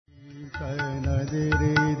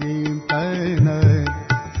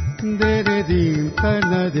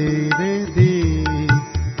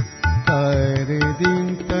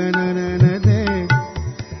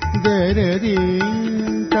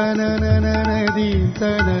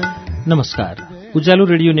नमस्कार। उज्यालो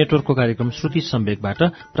रेडियो नेटवर्कको कार्यक्रम श्रुति सम्वेकबाट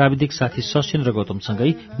प्राविधिक साथी सशिन र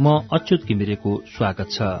गौतमसँगै म अच्युत घिमिरेको स्वागत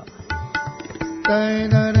छ।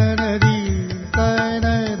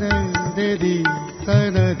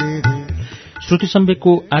 श्रुति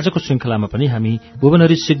सम्वेकको आजको श्रृंखलामा पनि हामी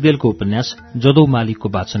भुवनहरी सिग्देलको उपन्यास जदौ मालिकको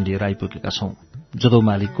वाचन लिएर आइपुगेका छौं। जदौ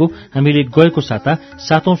मालिकको हामीले गएको साता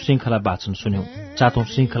 7औं श्रृंखला वाचन सुन्यौं। 7औं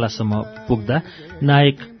श्रृंखलासम्म पुग्दा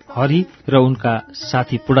नायक हरि र उनका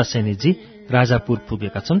साथी पुडासेनीजी राजापुर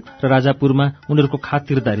पुगेका छन् र राजापुरमा उनीहरूको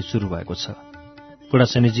खातिरदारी शुरू भएको छ।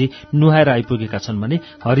 पुडासेनीजी नुहाएर आइपुगेका छन् भने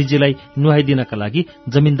हरिजीलाई नुहाइदिनका लागि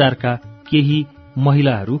जमिनदारका केही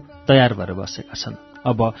महिलाहरू तयार भएर बसेका छन्।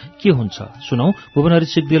 अब के हुन्छ सुनौ भुवनहरी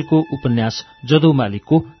सिग्देलको उपन्यास जदौ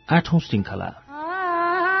मालिकको 8औं श्रृंखला।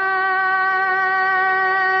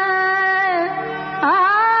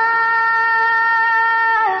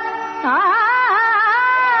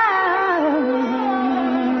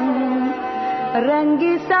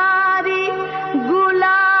 रंगी सारी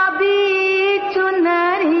गुलाबी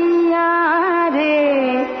चुनरिया रे,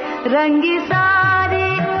 रंगी सारी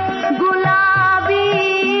गुलाबी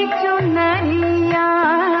चुनरिया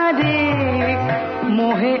रे,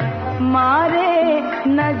 मोहे मारे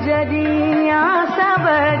नजरिया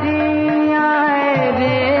सबरिया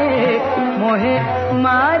रे, मोहे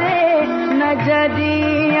मारे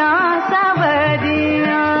नजरिया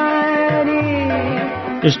सबरिया रे।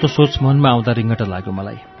 यस्तो सोच मनमा आउँदा रिङ्गट लाग्यो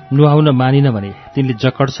मलाई। नुहाउन मानिन भने तिनले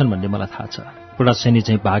जकड्छन् भन्ने मलाई थाहा छ। पुडासेनी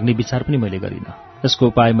चाहिँ भाग्ने विचार पनि मैले गरिन। यसको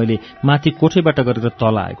उपाय मैले माथि कोठेबाट गरेर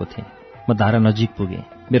तल आएको थिएँ। म धारा नजिक पुगेँ।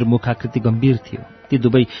 मेरो मुखाकृति गम्भीर थियो। ती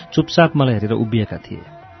दुवै चुपचाप मलाई हेरेर उभिएका थिए।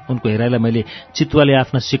 उनको हेराइलाई मैले चितुवाले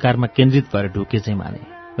आफ्ना शिकारमा केन्द्रित भएर ढुके चाहिँ माने।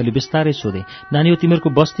 मैले बिस्तारै सोधेँ, नानी हो तिमीहरूको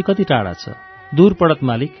बस्ती कति टाढा छ? दूर पडत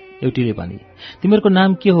मालिक, एउटीले भनी। तिमीहरूको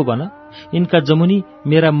नाम के हो भन? इनका जमुनी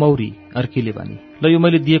मेरा मौरी, अर्कीले भनी। ल यो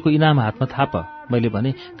मैले दिएको इनाम हातमा थाप। मैले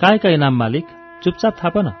भने, कायका इनाम मालिक? चुपचाप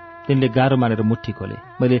थाप न। तिनले गाह्रो मानेर मुट्ठी खोले।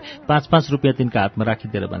 मैले 5-5 रुपियाँ तिनका हातमा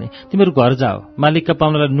राखिदिएर भने, तिमीहरू घर जाओ, मालिकका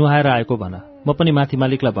पाहुनालाई नुहाएर आएको भन। म पनि माथि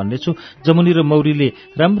मालिकलाई भन्नेछु, जमुनी र मौरीले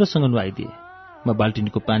राम्रोसँग नुहाइदिए। म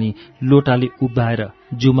बाल्टिनको पानी लोटाले उभाएर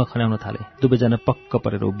जिउमा खन्याउन थाले। दुवैजना पक्क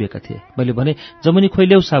परेर उभिएका थिए। मैले भने, जमुनी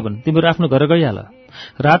खोइल्याउ साबुन, तिमीहरू आफ्नो घर गइहाल।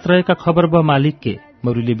 रात रहेका खबर ब मालिक के?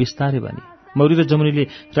 मौरीले बिस्तारै भनी। मौरी र जमुनीले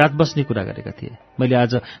रात बस्ने कुरा गरेका थिए। मैले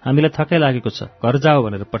आज हामीलाई थकाइ लागेको छ, घर जाओ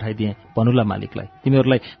भनेर पठाइदिएँ पनुला मालिकलाई।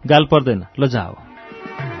 तिमीहरूलाई गाल पर्दैन, ल जाओ।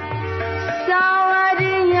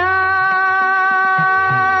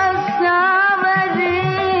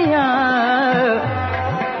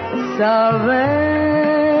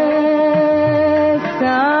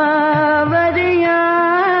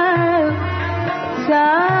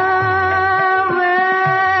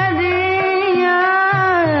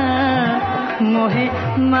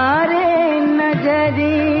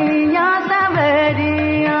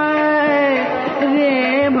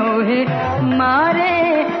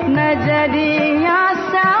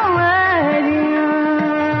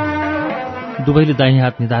 दुवैले दाहिने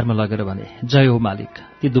हात निधारमा लगेर भने, जय हो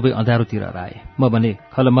मालिक। ती दुवै अँध्यारोतिर आए। म भने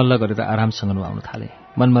खलमल्ल गरेर आरामसँग नुहाउन थाले।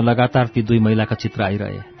 मनमा लगातार ती दुई महिलाका चित्र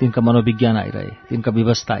आइरहे, तिनका मनोविज्ञान आइरहे, तिनका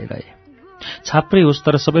व्यवस्था आइरहे। छाप्रै होस्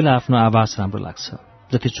तर सबैलाई आफ्नो आवास राम्रो लाग्छ।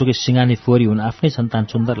 जतिसुकै सिंगानी फोरी हुन्, आफ्नै सन्तान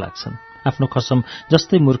सुन्दर लाग्छन्। आफ्नो खसम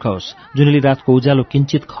जस्तै मूर्ख होस्, जुनले रातको उज्यालो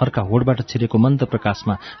किञ्चित खरका होडबाट छिरेको मन्द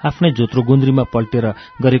प्रकाशमा आफ्नै जोत्रो गुन्द्रीमा पल्टेर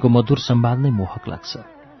गरेको मधुर सम्वाद नै मोहक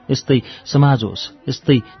लाग्छ। यस्तै समाज होस्,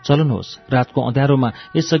 यस्तै चलन होस्। रातको अँध्यारोमा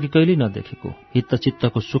यसअघि कहिल्यै नदेखेको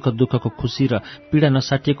हितचित्तको सुख दुःखको खुशी र पीडा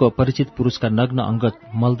नसाटिएको अपरिचित पुरुषका नग्न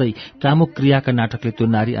अङ्ग मल्दै कामुक क्रियाका नाटकले त्यो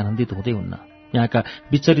नारी आनन्दित हुँदै हुन्न।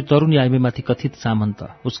 यहाँका बिचरी तरुणी आइमेमाथि कथित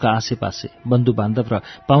सामन्त, उसका आसेपासे बन्धु बान्धव र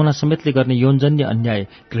पाहुना समेतले गर्ने यौनजन्य अन्याय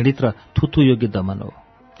घृणित र थुथु योग्य दमन हो।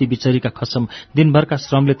 ती बिचरीका खसम दिनभरका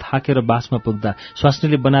श्रमले थाकेर बासमा पुग्दा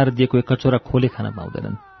स्वास्नीले बनाएर दिएको एक कचौरा खोले खान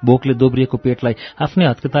पाउँदैनन्। भोकले दोब्रिएको पेटलाई आफ्नै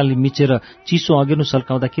हत्केताले मिचेर चिसो अघिर्नु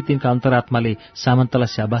सल्काउँदा के तिनका अन्तरात्माले सामन्तलाई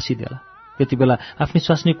स्याबासी देला? त्यति बेला आफ्नी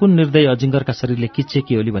स्वास्नी कुन निर्दयी अजिङ्गरका शरीरले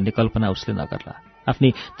किच्चेकी होली भन्ने कल्पना उसले नगर्ला। आफ्नी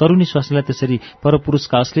तरुणी स्वास्नीलाई त्यसरी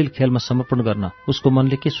परपुरुषका अश्लील खेलमा समर्पण गर्न उसको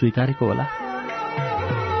मनले के स्वीकारेको होला?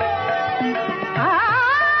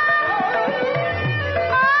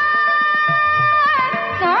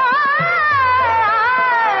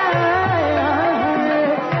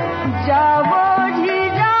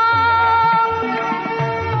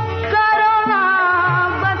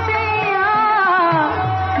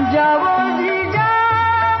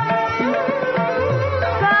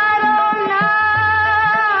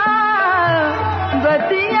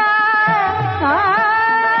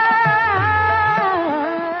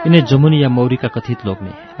 यिनै जमुनी या मौरीका कथित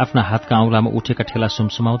लोग्ने आफ्ना हातका औँलामा उठेका ठेला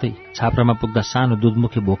सुमसुमाउँदै छाप्रामा पुग्दा सानो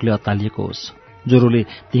दुधमुखे भोकले अत्तालिएको होस्, ज्वरोले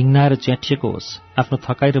धिङ्नाएर च्याठिएको होस्, आफ्नो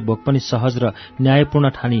थकाइ र भोक पनि सहज र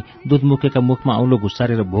न्यायपूर्ण ठानी दुधमुखेका मुखमा औँलो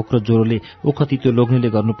घुसारेर भोक र ज्वरोले उखति त्यो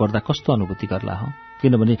लोग्नेले गर्नुपर्दा कस्तो अनुभूति गर्ला हो?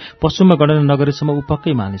 किनभने पशुमा गणना नगरेसम्म ऊ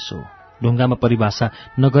पक्कै मानिस हो। ढुङ्गामा परिभाषा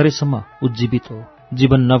नगरेसम्म ऊ जीवित हो।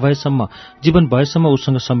 जीवन नभएसम्म, जीवन भएसम्म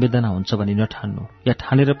उसँग संवेदना हुन्छ भनी नठान्नु या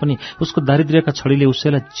ठानेर पनि उसको दारिद्र्यका छडीले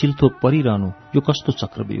उसैलाई चिल्थो परिरहनु, यो कस्तो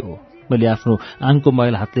चक्रव्यूह हो? मैले आफ्नो आङको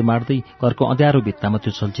मैल हातले मार्दै घरको अँध्यारो भित्तामा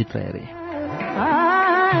त्यो चलचित्र हेरेँ।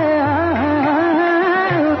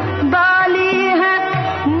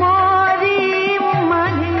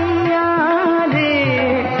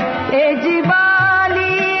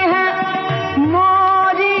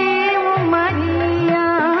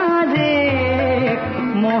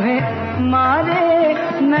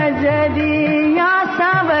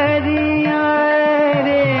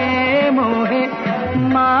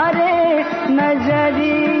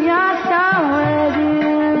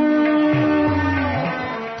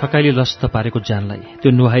 थकाइले लस्त पारेको ज्यानलाई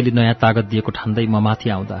त्यो नुहाइले नयाँ तागत दिएको ठान्दै म माथि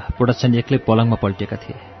आउँदा प्रोडक्सन एक्लै पलङमा पल्टेका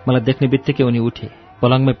थिए। मलाई देख्ने बित्तिकै उनी उठे,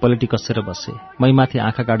 पलङमै पलेटी कसेर बसे। मै माथि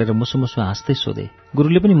आँखा गाडेर मुसुमुसु हाँस्दै सोधे,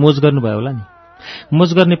 गुरुले पनि मोज गर्नुभयो होला नि? मोज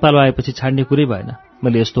गर्ने पालो आएपछि छाड्ने कुरै भएन।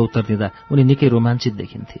 मैले यस्तो उत्तर दिँदा उनी निकै रोमाञ्चित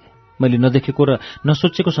देखिन्थे। मैले नदेखेको र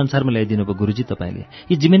नसोचेको संसारमा ल्याइदिनु भयो गुरुजी तपाईँले।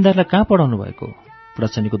 यी जिम्मेदारलाई कहाँ पढाउनु भएको?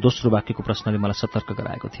 प्रचनीको दोस्रो वाक्यको प्रश्नले मलाई सतर्क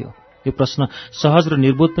गराएको थियो। यो प्रश्न सहज र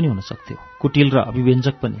निर्बोध पनि हुन सक्थ्यो, कुटिल र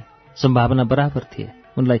अभिव्यञ्जक पनि। सम्भावना बराबर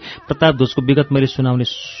थिए। उनलाई प्रताप ध्वजको विगत मैले सुनाउने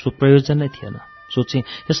प्रयोजन नै थिएन। सोचे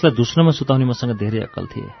यसलाई धुस्नमा सुताउने मसँग धेरै अक्कल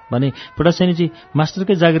थिए भने प्रडसेनीजी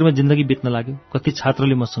मास्टरकै जागिरमा जिन्दगी बित्न लाग्यो। कति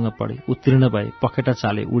छात्रले मसँग पढे, उत्तीर्ण भए, पखेटा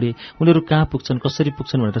चाले, उडे। उनीहरू कहाँ पुग्छन्, कसरी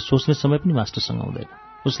पुग्छन् भनेर सोच्ने समय पनि मास्टरसँग हुँदैन।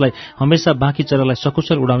 उसलाई हमेसा बाँकी चरालाई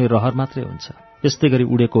सकुशल उडाउने रहर मात्रै हुन्छ। यस्तै गरी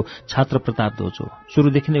उडेको छात्र प्रताप ध्वज हो।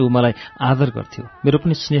 सुरुदेखि नै ऊ मलाई आदर गर्थ्यो। मेरो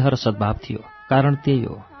पनि स्नेह र सद्भाव थियो। कारण त्यही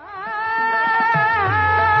हो।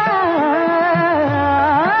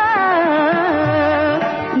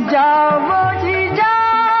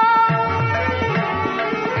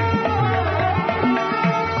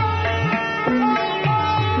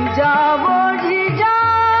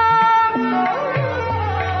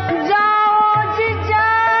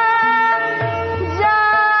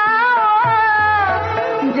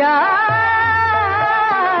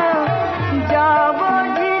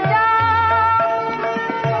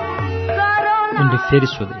 फेरि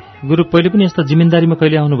सोधे, गुरु पहिले पनि यस्ता जिम्मेदारीमा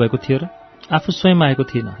कहिले आउनुभएको थियो र? आफू स्वयं आएको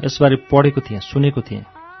थिइनँ, यसबारे पढेको थिएँ, सुनेको थिएँ।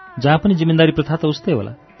 जहाँ पनि जिम्मेदारी प्रथा त उस्तै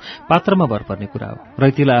होला। पात्रमा भर पर्ने कुरा हो।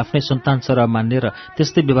 रैतीलाई आफ्नै सन्तान सरह मान्ने र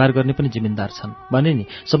त्यस्तै व्यवहार गर्ने पनि जिम्मेदार छन् भने नि।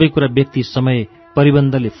 सबै कुरा व्यक्ति, समय,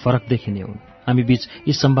 परिबन्धले फरक देखिने हुन्। हामी बीच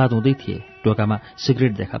यी संवाद हुँदै थिए। ढोकामा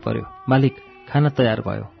सिगरेट देखा पर्यो। मालिक, खाना तयार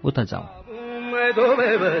भयो, उता जाउँ।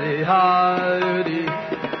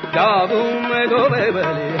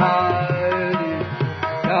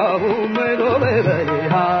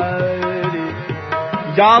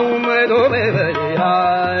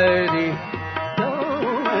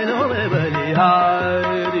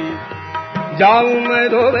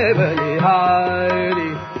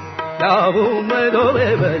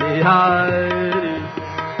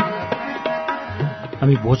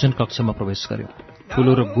 हामी भोजन कक्षमा प्रवेश गर्यौं।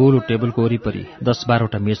 ठूलो र गोलो टेबलको वरिपरि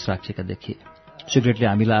 10-12वटा मेच राखिएका देखिए। सिगरेटले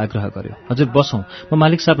हामीलाई आग्रह गर्यो, हजुर बसौँ, म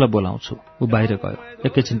मालिक साहबलाई बोलाउँछु। ऊ बाहिर गयो।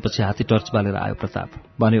 एकैछिनपछि हाती टर्च बालेर आयो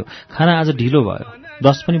प्रताप। भन्यो, खाना आज ढिलो भयो,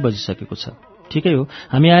 10 पनि बजिसकेको छ। ठिकै हो,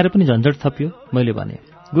 हामी आएर पनि झन्झट थपियो। मैले भने,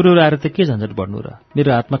 गुरुहरू आएर त के झन्झट बढ्नु र?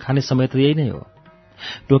 मेरो हातमा खाने समय त यही नै हो।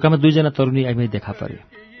 ढोकामा 2जना तरुणी आइमै देखा परे।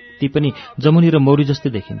 ती पनि जमुनी र मौरी जस्तै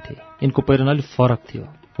देखिन्थे। यिनको पहिरन अलि फरक थियो।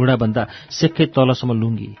 घुँडाभन्दा सेक्कै तलसम्म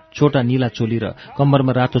लुङ्गी, छोटा नीला चोली र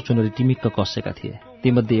कम्मरमा रातो चुनरी टिमिक्क कसेका थिए।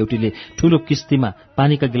 तीमध्ये एउटीले ठूलो किस्तीमा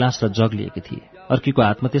पानीका गिलास र जग लिएकी थिए। अर्कीको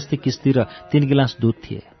हातमा त्यस्तै किस्ती र 3 गिलास दुध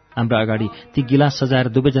थिए। हाम्रो अगाडि ती गिलास सजाएर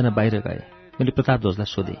 2जना बाहिर गए। मैले प्रताप ध्वजलाई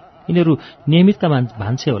सोधेँ, यिनीहरू नियमितका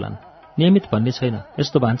भान्से होलान्? नियमित भन्ने छैन,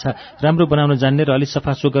 यस्तो भान्सा राम्रो बनाउन जान्ने र अलि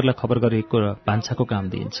सफा सुग्गरलाई खबर गरेको र भान्साको काम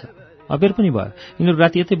दिइन्छ। अबेर पनि भयो, यिनीहरू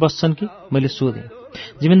राति यतै बस्छन् कि? मैले सोधेँ।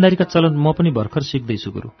 जिम्मेदारीका चलन म पनि भर्खर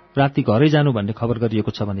सिक्दैछु गुरु। राति घरै जानु भन्ने खबर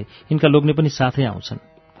गरिएको छ भने यिनका लोग्ने पनि साथै आउँछन्।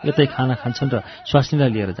 यतै खाना खान्छन् र स्वास्नीलाई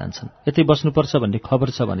लिएर जान्छन्। यतै बस्नुपर्छ भन्ने खबर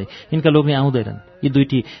छ भने यिनका लोग्ने आउँदैनन्। यी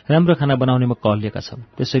दुईटी राम्रो खाना बनाउनेमा कहलिएका छन्।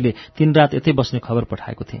 त्यसैले 3 रात यतै बस्ने खबर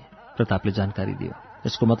पठाएको थिएँ। प्रतापले जानकारी दियो।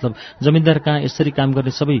 यसको मतलब जमिनदार कहाँ यसरी काम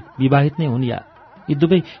गर्ने सबै विवाहित नै हुन् या यी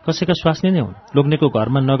दुवै कसैका स्वास्नी नै हुन्? लोग्नेको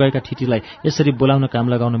घरमा नगएका ठिटीलाई यसरी बोलाउन काम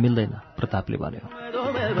लगाउन मिल्दैन, प्रतापले भन्यो।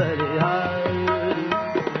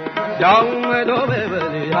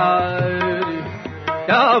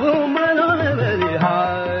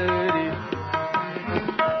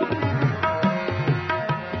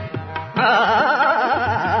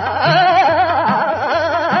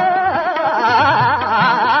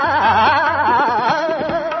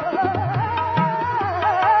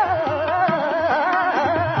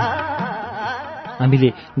 हामीले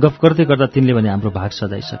गफ गर्दै गर्दा तिनले भने हाम्रो भाग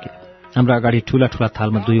सजाइसके। हाम्रो अगाडि ठूला ठूला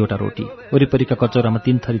थालमा 2वटा रोटी, वरिपरिका कचौरामा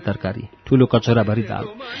 3 थरी तरकारी, ठूलो कचौराभरि दाल,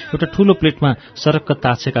 एउटा ठूलो प्लेटमा सरक्क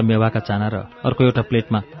ताछेका मेवाका चाना र अर्को एउटा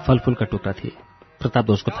प्लेटमा फलफूलका टुक्रा थिए। प्रताप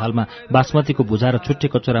ध्वजको थालमा बासमतीको भुजा र छुट्टै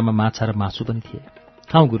कचौरामा माछा र मासु पनि थिए।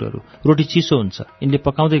 खाउँ गुरुहरू, रोटी चिसो हुन्छ, यिनले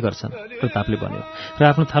पकाउँदै गर्छन्, प्रतापले भन्यो र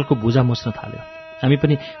आफ्नो थालको भुजा मुस्न थाल्यो। हामी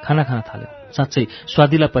पनि खाना खान थाल्यौँ। साँच्चै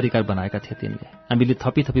स्वादिला परिकार बनाएका थिए तिनले। हामीले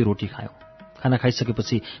थपी थपी रोटी खायौँ। खाना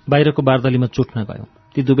खाइसकेपछि बाहिरको बारदलीमा चुट्न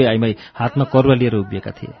गयौँ। ती दुवै आइमाई हातमा करुवा लिएर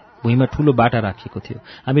उभिएका थिए। भुइँमा ठूलो बाटा राखिएको थियो।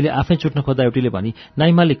 हामीले आफै चुट्न खोज्दा एउटीले भनी,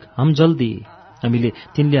 नाइ मालिक, हम जल्दी। हामीले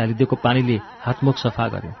तिनले हालिदिएको पानीले हातमुख सफा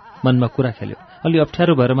गर्यौँ। मनमा कुरा खेल्यो, अलि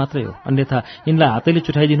अप्ठ्यारो भएर मात्रै हो, अन्यथा यिनलाई हातैले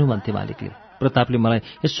चुठाइदिनु भन्थे मालिकले। प्रतापले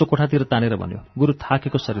मलाई यसो कोठातिर तानेर भन्यो, गुरु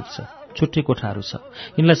थाकेको शरीर छ, छुट्टै कोठाहरू छ,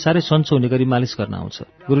 यिनलाई साह्रै सन्चो हुने गरी मालिस गर्न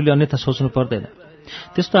आउँछ। गुरुले अन्यथा सोच्नु पर्दैन।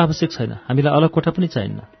 त्यस्तो आवश्यक छैन, हामीलाई अलग कोठा पनि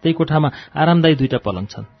चाहिन्न। त्यही कोठामा आरामदायी 2टा पलङ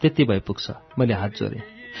छन्, त्यति भए पुग्छ। मैले हात जोडेँ।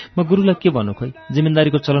 म गुरुलाई के भन्नु खोइ,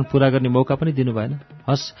 जिम्मेदारीको चलन पूरा गर्ने मौका पनि दिनु भएन।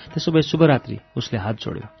 हस्, त्यसो भए शुभरात्रि। उसले हात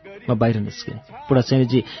जोड्यो। म बाहिर निस्केँ।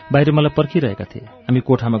 बुढासेनीजी बाहिर मलाई पर्खिरहेका थिए। हामी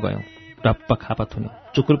कोठामा गयौँ। ढप्प खापा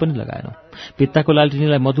थुन्यौँ, चुकुर पनि लगाएनौँ। भित्ताको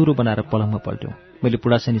लालटिनीलाई मधुरो बनाएर पलङमा पल्ट्यौँ। मैले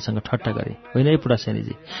बुढासेनीसँग ठट्टा गरेँ, होइन है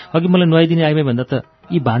बुढासेनीजी, अघि मलाई नुहाइदिने आइमै भन्दा त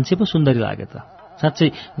यी भान्से पो सुन्दरी लागे त।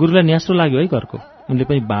 साँच्चै गुरुलाई न्यास्रो लाग्यो है घरको। उनले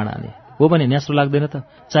पनि बाण हाने। हो भने न्यास्रो लाग्दैन त,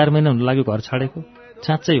 4 महिना हुन लाग्यो घर छाडेको।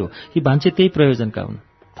 साँच्चै हो, यी भान्से त्यही प्रयोजनका हुन्।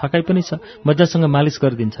 थकाइ पनि छ, मजासँग मालिस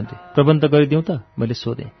गरिदिन्छन् रे। प्रबन्ध गरिदिउँ त? मैले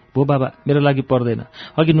सोधेँ। भो बाबा, मेरो लागि पर्दैन,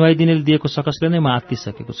 अघि नुहाइदिनेले दिएको सकसले नै म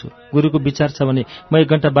आत्तिसकेको छु। गुरुको विचार छ भने म 1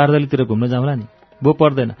 घण्टा बारदलीतिर घुम्न जाउँला नि। भो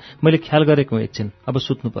पर्दैन, मैले ख्याल गरेको एकछिन, अब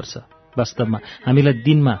सुत्नुपर्छ। वास्तवमा हामीलाई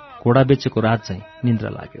दिनमा घोडा बेचेको रात चाहिँ निन्द्रा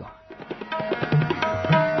लाग्यो।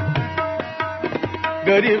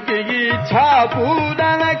 गरीब की इच्छा पूरा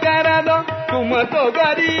न करा दो, तुम तो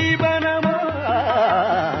गरीब न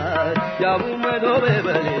जाऊं मैं धोबे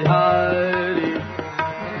बलिहारी,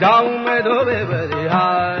 जाऊं मैं धोबे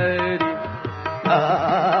बलिहारी।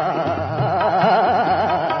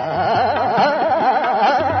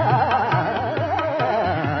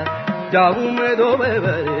 जाऊं मैं धोबे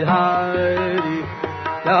बलिहारी,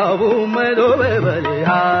 जाऊं मैं धोबे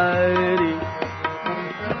बलिहारी।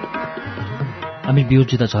 हामी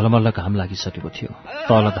बिउजिँदा झलमल्ल घाम लागिसकेको थियो।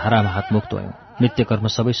 तल धारामा हातमुख धोयौँ। नित्यकर्म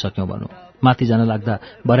सबै सक्यौँ भनौँ। माथि जान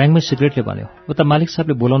लाग्दा भर्याङमै सिगरेटले भन्यो, उता मालिक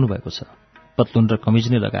साहबले बोलाउनु भएको छ। पत्लुन र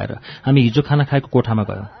कमिज नै लगाएर हामी हिजो खाना खाएको कोठामा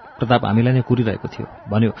गयौँ। प्रताप हामीलाई नै कुरिरहेको थियो।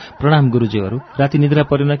 भन्यो, प्रणाम गुरुजीहरू, राति निद्रा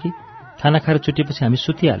परेन कि? खाना खाएर छुटेपछि हामी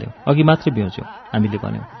सुतिहाल्यौँ, अघि मात्रै बिउज्यौँ। हामीले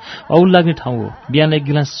भन्यौँ, औल लाग्ने ठाउँ हो, बिहान 1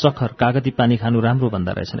 गिलास सखर कागती पानी खानु राम्रो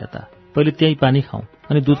भन्दा रहेछन् यता। पहिले त्यही पानी खाउँ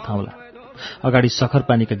अनि दुध खाउँला। अगाडि सखर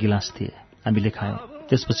पानीका गिलास थिए, हामीले खायौँ।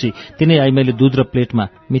 त्यसपछि तिनै आइमाईले दुध र प्लेटमा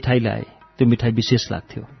मिठाई ल्याए। त्यो मिठाई विशेष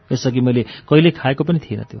लाग्थ्यो, यसअघि मैले कहिले खाएको पनि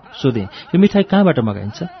थिएन। त्यो सोधेँ, यो मिठाई कहाँबाट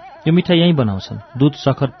मगाइन्छ? यो मिठाई यहीँ बनाउँछन्, दुध,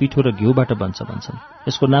 सखर, पिठो र घिउबाट बन्छ भन्छन्।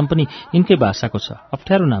 यसको नाम पनि यिनकै भाषाको छ,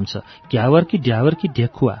 अप्ठ्यारो नाम छ, घ्यावर कि ढ्यावर कि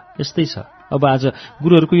ढेकुवा, यस्तै छ। अब आज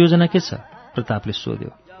गुरुहरूको योजना के छ? प्रतापले सोध्यो।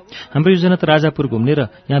 हाम्रो योजना त राजापुर घुम्ने र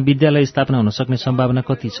यहाँ विद्यालय स्थापना हुन सक्ने सम्भावना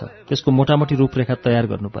कति छ, त्यसको मोटामोटी रूपरेखा तयार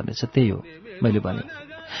गर्नुपर्नेछ, त्यही हो। मैले भने,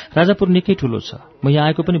 राजापुर निकै ठूलो छ, म यहाँ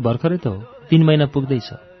आएको पनि भर्खरै त हो, 3 महिना पुग्दैछ।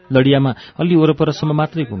 लडियामा अलि वरपरसम्म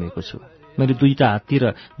मात्रै घुमेको छु। मैले 2टा हात्ती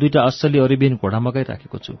र 2टा अस्सली अरेबियन घोडा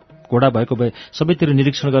मगाइराखेको छु। घोडा भएको भए सबैतिर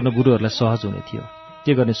निरीक्षण गर्न गुरुहरूलाई सहज हुने थियो।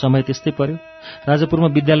 के गर्ने, समय त्यस्तै पर्यो। राजापुरमा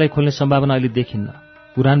विद्यालय खोल्ने सम्भावना अहिले देखिन्न।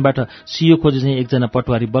 पुराणबाट सियो खोजे चाहिँ एकजना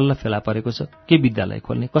पटवारी बल्ल फेला परेको छ। के विद्यालय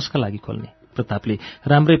खोल्ने, कसका लागि खोल्ने? प्रतापले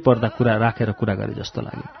राम्रै पर्दा कुरा राखेर कुरा गरे जस्तो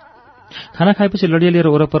लाग्यो। खाना खाएपछि लडिया लिएर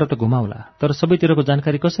वरपर त घुमाउला, तर सबैतिरको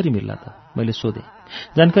जानकारी कसरी मिल्ला त? मैले सोधेँ।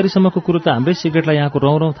 जानकारीसम्मको कुरो त हाम्रै सिगरेटलाई यहाँको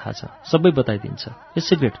रौँ थाहा छ, सबै बताइदिन्छ। यो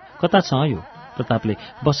सिगरेट कता छ यो? प्रतापले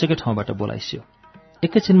बसेकै ठाउँबाट बोलाइसियो।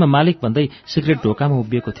 एकैछिनमा मालिक भन्दै सिगरेट ढोकामा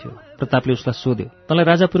उभिएको थियो। प्रतापले उसलाई सोध्यो, तँलाई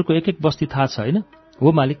राजापुरको एक बस्ती थाहा छ होइन?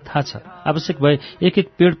 हो मालिक, थाहा छ। आवश्यक भए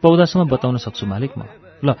एक पेड पौधासम्म बताउन सक्छु मालिक म।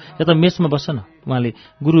 ल यता मेचमा बस न।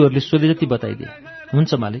 उहाँले गुरुहरूले सोधे जति बताइदिए।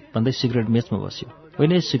 हुन्छ मालिक भन्दै सिगरेट मेचमा बस्यो।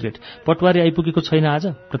 होइन सिगरेट, पटवारी आइपुगेको छैन आज?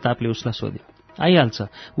 प्रतापले उसलाई सोध्यो। आइहाल्छ,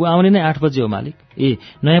 ऊ आउने नै 8 बजे हो मालिक। ए,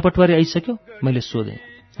 नयाँ पटवारी आइसक्यो? मैले सोधेँ।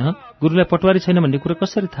 गुरुलाई पटवारी छैन भन्ने कुरा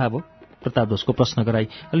कसरी थाहा भयो? प्रताप ध्वजको प्रश्न गराई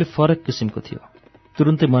अलि फरक किसिमको थियो।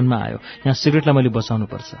 तुरुन्तै मनमा आयो, यहाँ सिगरेटलाई मैले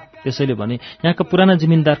बचाउनुपर्छ। त्यसैले भने यहाँका पुराना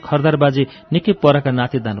जिमिनदार खरदार बाजे निकै परका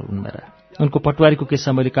नातेदान हुन् मेरा। उनको पटवारीको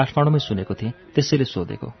किस्सा मैले काठमाडौँमै सुनेको थिएँ, त्यसैले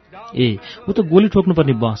सोधेको। ए, ऊ त गोली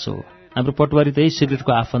ठोक्नुपर्ने बहस हो। हाम्रो पटवारी त यही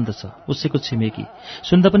सिगरेटको आफन्त छ, उसैको छिमेकी।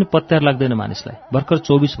 सुन्दा पनि पत्यार लाग्दैन मानिसलाई। भर्खर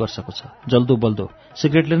 24 वर्षको छ, जल्दो बल्दो,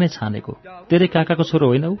 सिगरेटले नै छानेको। तेरै काकाको छोरो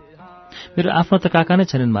होइन ऊ? मेरो आफ्नो त काका नै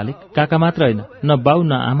छैनन् मालिक। काका मात्र होइन, न बाउ,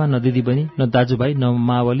 न आमा, न दिदी बहिनी, न दाजुभाइ, न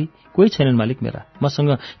मावली, कोही छैनन् मालिक मेरा।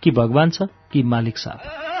 मसँग कि भगवान छ कि मालिक साहब।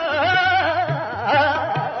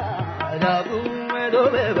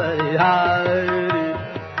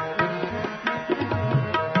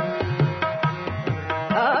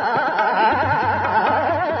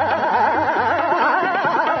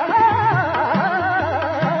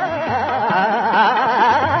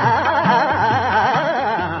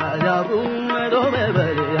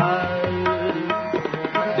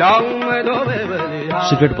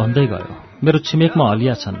 सिगरेट भन्दै गयो। मेरो छिमेकमा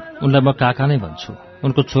हलिया छन्, उनलाई म काका नै भन्छु।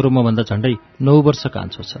 उनको छोरो मभन्दा झण्डै 9 वर्ष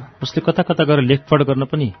कान्छो छ। उसले कता कता गएर लेखपढ गर्न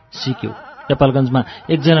पनि सिक्यो। नेपालगञ्जमा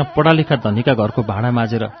एकजना पढालेखा धनीका घरको भाडा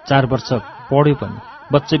माझेर 4 वर्ष पढ्यो पनि।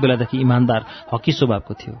 बच्चै बेलादेखि इमान्दार, हकी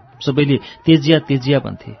स्वभावको थियो। सबैले तेजिया तेजिया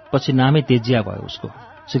भन्थे, पछि नामै तेजिया भयो उसको।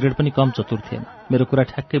 सिगरेट पनि कम चतुर थिएन, मेरो कुरा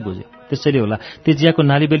ठ्याक्कै बुझ्यो। त्यसैले होला तेजियाको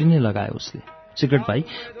नालीबेली नै लगायो उसले। सिगरेट भाइ,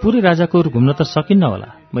 पुरै राजाकोर घुम्न त सकिन्न होला?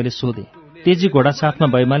 मैले सोधेँ। तेजी घोडा साथमा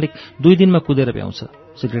भए मालिक 2 दिनमा कुदेर भ्याउँछ,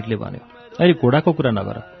 सिगरेटले भन्यो। अहिले घोडाको कुरा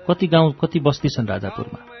नगर, कति गाउँ कति बस्ती छन्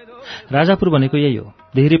राजापुरमा। राजापुर भनेको यही हो,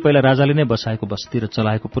 धेरै पहिला राजाले नै बसाएको बस्ती र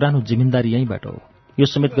चलाएको पुरानो जिम्मेदारी यहीँबाट हो। यो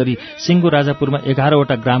समेत गरी सिङ्गो राजापुरमा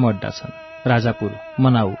 11वटा ग्राम अड्डा छन्। राजापुर,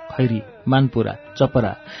 मनाउ, खैरी, मानपुरा,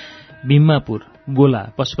 चपरा, भीमापुर, गोला,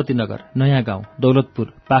 पशुपतिनगर, नयाँ गाउँ, दौलतपुर,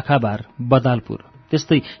 पाखाबार, बदालपुर।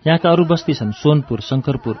 त्यस्तै यहाँका अरू बस्ती छन् सोनपुर,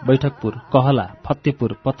 शङ्करपुर, बैठकपुर, कहला,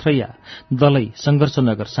 फतेपुर, पथरैया, दलै,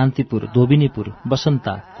 सङ्घर्षनगर, शान्तिपुर, धोबिनीपुर,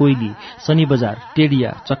 बसन्ता, कोइली, शनि बजार, टेडिया,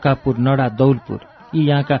 चक्कापुर, नडा, दौलपुर। यी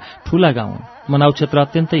यहाँका ठूला गाउँ। मनाउ क्षेत्र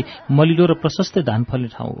अत्यन्तै मलिलो र प्रशस्तै धान फल्ने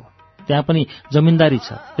ठाउँ हो। त्यहाँ पनि जमिनदारी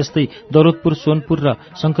छ। त्यस्तै दौलतपुर, सोनपुर र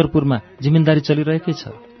शङ्करपुरमा जिम्मेदारी चलिरहेकै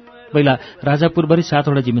छ। पहिला राजापुरभरि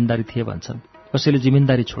 7वटा जिम्मेदारी थिए भन्छन्। कसैले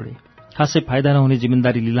जिम्मेदारी छोडे। खासै फाइदा नहुने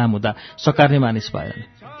जिम्मेदारी लिलाम हुँदा सकार्ने मानिस भएनन्,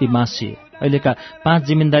 ती मासिए। अहिलेका 5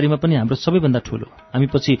 जिम्मेदारीमा पनि हाम्रो सबैभन्दा ठूलो। हामी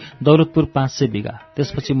पछि दौलतपुर 500 बिघा,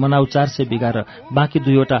 त्यसपछि मनाउ 400 बिघा र बाँकी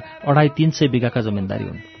 2वटा 250-300 बिघाका जमिनदारी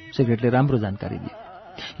हुन्। सिगरेटले राम्रो जानकारी दियो।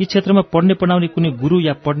 यी क्षेत्रमा पढ्ने पढाउने कुनै गुरु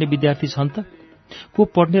या पढ्ने विद्यार्थी छन् त? को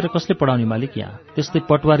पढ्ने र कसले पढाउने मालिक यहाँ? त्यस्तै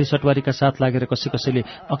पटवारी सटवारीका साथ लागेर कसैले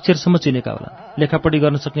अक्षरसम्म चिनेका होला। लेखापढी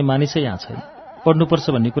गर्न सक्ने मानिसै यहाँ छैन। पढ्नुपर्छ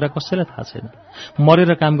भन्ने कुरा कसैलाई थाहा छैन।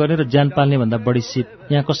 मरेर काम गर्ने र ज्यान पाल्ने भन्दा बढी सिप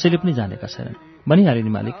यहाँ कसैले पनि जानेका छैनन्। भनिहाले नि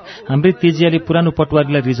मालिक, हाम्रै तेजियाले पुरानो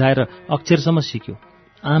पटवारीलाई रिझाएर अक्षरसम्म सिक्यो।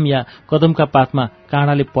 आम या कदमका पातमा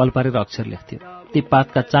काँडाले पल पारेर अक्षर लेख्थ्यो। ती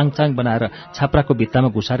पातका चाङ बनाएर छाप्राको भित्तामा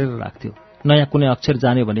घुसारेर राख्थ्यो। नयाँ कुनै अक्षर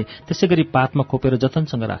जान्यो भने त्यसै गरी पातमा खोपेर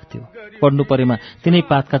जतनसँग राख्थ्यो। पढ्नु परेमा तिनै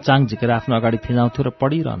पातका चाङ झिकेर आफ्नो अगाडि फिजाउँथ्यो र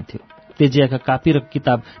पढिरहन्थ्यो। तेजियाका कापी र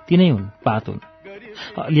किताब तिनै हुन्, पात हुन्।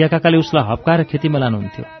 लिया काकाले उसलाई हप्काएर खेतीमा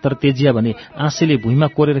लानुहुन्थ्यो, तर तेजिया भने आँसीले भुइँमा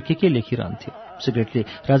कोरेर के लेखिरहन्थ्यो। सिगरेटले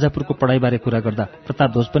राजापुरको पढाइबारे कुरा गर्दा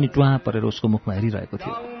प्रतापध्वज पनि टुहाँ परेर उसको मुखमा हेरिरहेको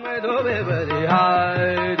थियो।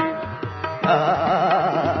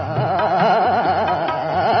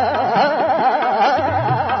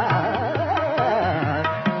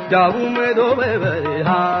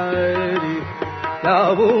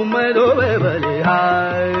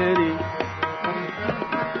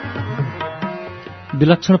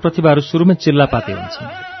 विलक्षण प्रतिभाहरू सुरुमै चिल्लापाते हुन्छन्।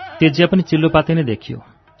 तेजिया पनि चिल्लोपाते नै देखियो।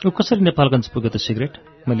 ऊ कसरी नेपालगञ्ज पुग्यो त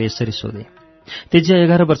सिगरेट? मैले यसरी सोधेँ। तेजिया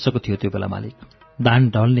 11 वर्षको थियो त्यो बेला मालिक। धान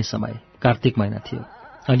ढल्ने समय, कार्तिक महिना थियो।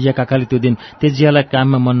 अलिया काकाले त्यो दिन तेजियालाई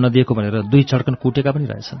काममा मन नदिएको भनेर 2 चड्कन कुटेका पनि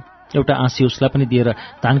रहेछन्। एउटा आँसी उसलाई पनि दिएर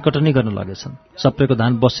धान कटनी गर्न लगेछन्। सप्रेको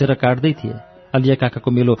धान बसेर काट्दै थिए। अलिया काकाको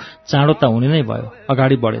मेलो चाँडो त हुने नै भयो,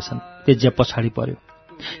 अगाडि बढेछन्। तेजिया पछाडि पर्यो।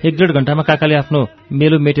 1-1.5 घण्टामा काकाले आफ्नो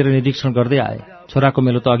मेलो मेटेर निरीक्षण गर्दै आए। छोराको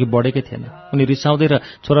मेलो त अघि बढेकै थिएन। उनी रिसाउँदै र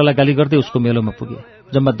छोरालाई गाली गर्दै उसको मेलोमा पुगे।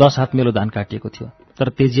 जम्मा 10 हात मेलो धान काटिएको थियो, तर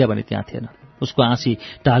तेजिया भने त्यहाँ थिएन। उसको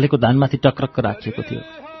आँसी ढालेको धानमाथि टक्रक्क राखिएको थियो।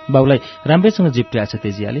 बाउलाई राम्रैसँग जिप्ट्याएछ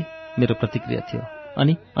तेजियाले, मेरो प्रतिक्रिया थियो।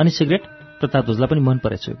 अनि सिगरेट? प्रतापध्वजलाई पनि मन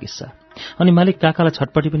परेछ यो किस्सा। अनि मालिक काकालाई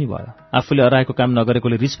छटपटी पनि भयो। आफूले अराएको काम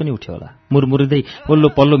नगरेकोले रिस पनि उठ्यो होला। मुरमुरिँदै वल्लो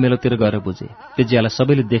पल्लो मेलोतिर गएर बुझे। तेजियालाई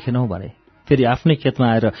सबैले देखेनौ भने। फेरि आफ्नै खेतमा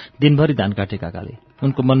आएर दिनभरि धान काटे काकाले।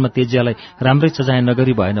 उनको मनमा तेजियालाई राम्रै सजाय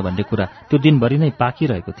नगरी भएन भन्ने कुरा त्यो दिनभरि नै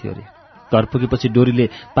पाकिरहेको थियो अरे। घर पुगेपछि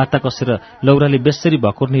डोरीले पाता कसेर लौराले बेसरी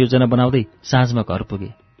भकोर्ने योजना बनाउँदै साँझमा घर पुगे।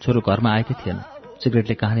 छोरो घरमा आएकै थिएन।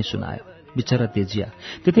 सिगरेटले कहानी सुनायो। बिचरा तेजिया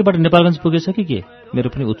त्यतिबाट नेपालगञ्ज पुगेछ कि के? मेरो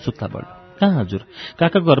पनि उत्सुकता बढ्यो। कहाँ हजुर,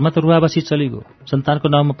 काकाको घरमा त रुवाबासी चलिगयो। सन्तानको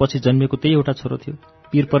नाउँमा पछि जन्मिएको त्यही एउटा छोरो थियो।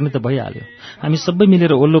 पीर पर्ने त भइहाल्यो। हामी सबै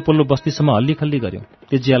मिलेर ओल्लो पल्लो बस्तीसम्म हल्लीखल्ली गर्यौं।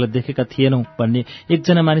 त्यो जियालाई देखेका थिएनौं भन्ने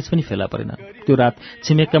एकजना मानिस पनि फेला परेनन्। त्यो रात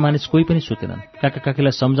छिमेकका मानिस कोही पनि सुतेनन्। काका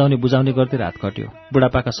काकीलाई सम्झाउने बुझाउने गर्दै रात कट्यो।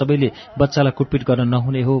 बुढापाका सबैले बच्चालाई कुटपिट गर्न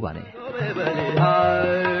नहुने हो भने।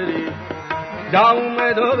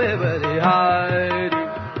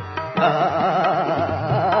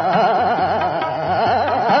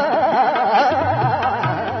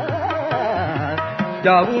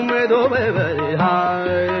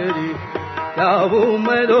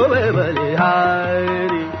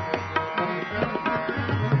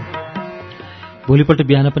 भोलिपल्ट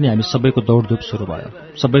बिहान पनि हामी सबैको दौडधुप सुरु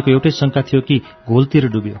भयो। सबैको एउटै शंका थियो कि घोलतिर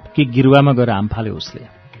डुब्यो कि गिरुवामा गएर आम फाल्यो उसले।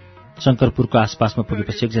 शंकरपुरको आसपासमा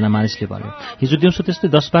पुगेपछि एकजना मानिसले भन्यो, हिजो दिउँसो त्यस्तै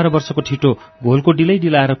 10-12 वर्षको ठिटो घोलको डिलै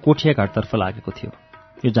डिलाएर कोठिया घाटतर्फ लागेको थियो।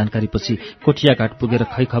 यो जानकारीपछि कोठिया घाट पुगेर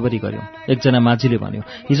खैखबरी गर्यौं। एकजना माझीले भन्यो,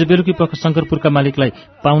 हिजो बेलुकी पख शंकरपुरका मालिकलाई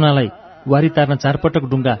पाहुनालाई वारी तार्न 4 पटक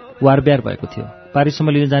डुङ्गा वारब्यार भएको थियो। पारीसम्म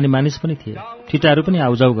लिन जाने मानिस पनि थिए। ठिटाहरू पनि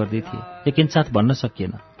आउजाउ गर्दै थिए। एकिनसाथ भन्न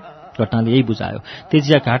सकिएन। घटनाले यही बुझायो,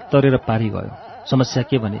 तेजिया घाट तरेर पारी गयो। समस्या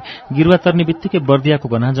के भने गिरुवा तर्ने बित्तिकै बर्दियाको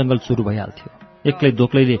घना जंगल सुरु भइहाल्थ्यो। एक्लै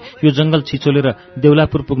दोक्लैले यो जंगल छिचोलेर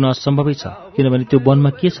देउलापुर पुग्न असम्भवै छ, किनभने त्यो वनमा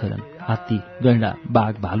के छैनन्? हात्ती, गैंडा,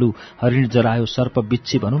 बाघ, भालु, हरिण, जरायो, सर्प,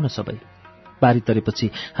 बिच्छी भनौँ न सबै। पारी तरेपछि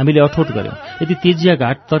हामीले अठोट गर्यौं, यदि तेजिया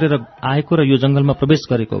घाट तरेर आएको र यो जंगलमा प्रवेश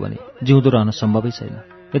गरेको भने जिउँदो रहन सम्भवै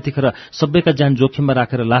छैन। यतिखेर सबैका ज्यान जोखिममा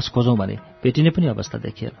राखेर लास खोजौं भने भेटिने पनि अवस्था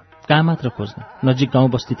देखिएन। कहाँ मात्र खोज्ने? नजिक गाउँ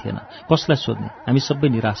बस्ती थिएन। कसलाई सोध्ने? हामी सबै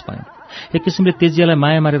निराश भयौं। एक किसिमले तेजियालाई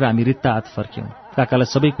माया मारेर हामी रित्ता हात फर्क्यौं। काकालाई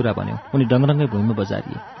सबै कुरा भन्यौं। उनी डङरङ्गै भुइँमा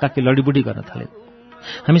बजारिए। काकी लडीबुडी गर्न थाले।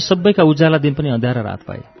 हामी सबैका उज्याला दिन पनि अँध्यारा रात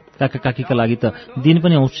भए। काका काकीका लागि त दिन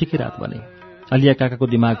पनि औँसीकी रात बने। अलिया काकाको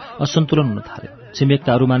दिमाग असन्तुलन हुन थाल्यो।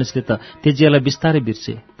 छिमेकका अरू मानिसले त तेजियालाई बिस्तारै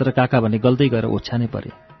बिर्से, तर काका भने गल्दै गएर ओछ्यानै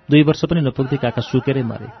परे। 2 वर्ष पनि नपुग्दै काका सुकेरै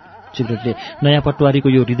मरे। सिगरेटले नयाँ पटवारीको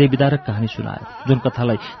यो हृदय विदारक कहानी सुनायो, जुन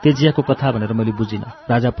कथालाई तेजियाको कथा भनेर मैले बुझिन,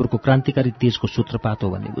 राजापुरको क्रान्तिकारी तेजको सूत्रपात हो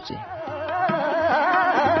भन्ने बुझेँ।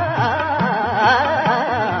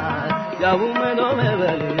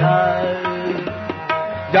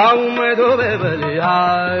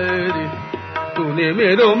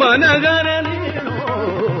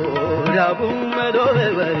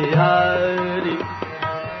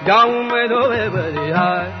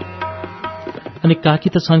 अनि काकी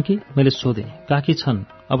त छन् कि? मैले सोधेँ। काकी छन्,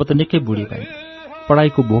 अब त निकै बुढी भए।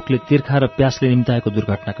 पढाइको भोकले, तिर्खा र प्यासले निम्ताएको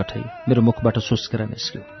दुर्घटना कठै मेरो मुखबाट सुस्केर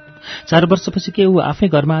निस्क्यो। 4 वर्षपछि के ऊ आफै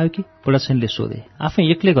घरमा आयो कि? बुढाछेनले सोधे। आफै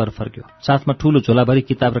एक्लै घर फर्क्यो। साथमा ठूलो झोलाभरि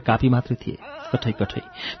किताब र कापी मात्रै थिए। कठै कठै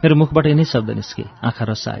मेरो मुखबाट यिनै शब्द निस्के, आँखा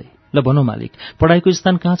रसाए। ल भनौँ मालिक, पढाइको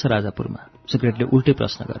स्थान कहाँ छ राजापुरमा? सिगरेटले उल्टै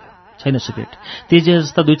प्रश्न गर्यो। छैन सिगरेट, तेजिया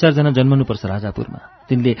जस्ता 2-4 जना जन्मनुपर्छ राजापुरमा।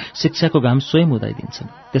 तिनले शिक्षाको घाम स्वयं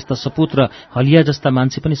उदाइदिन्छन्। त्यस्ता सपूत र हलिया जस्ता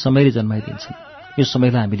मान्छे पनि समयले जन्माइदिन्छन्। यो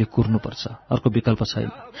समयलाई हामीले कुर्नुपर्छ, अर्को विकल्प छैन।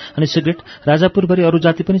 अनि सिगरेट, राजापुरभरि अरू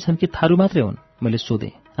जाति पनि छन् कि थारू मात्रै हुन्? मैले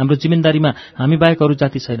सोधेँ। हाम्रो जिम्मेदारीमा हामी बाहेक अरू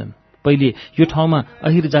जाति छैनन्। पहिले यो ठाउँमा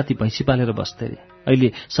अहिर जाति भैँसी पालेर बस्थे रे। अहिले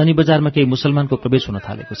शनि बजारमा केही मुसलमानको प्रवेश हुन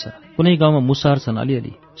थालेको छ। कुनै गाउँमा मुसहर छन्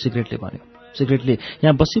अलिअलि, सिगरेटले भन्यो। सिगरेटले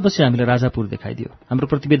यहाँ बसी बसी हामीलाई राजापुर देखाइदियो। हाम्रो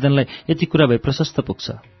प्रतिवेदनलाई यति कुरा भए प्रशस्त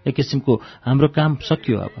पुग्छ। एक किसिमको हाम्रो काम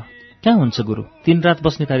सकियो। अब कहाँ हुन्छ गुरु? 3 रात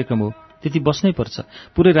बस्ने कार्यक्रम हो, त्यति बस्नै पर्छ।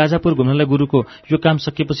 पुरै राजापुर घुम्नलाई गुरुको यो काम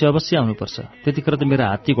सकिएपछि अवश्य आउनुपर्छ। त्यतिखेर त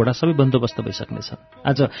मेरा हात्ती घोडा सबै बन्दोबस्त भइसक्नेछन्।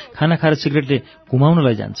 आज खाना खाएर सिगरेटले घुमाउन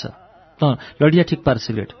लैजान्छ। त लडिया ठिक पार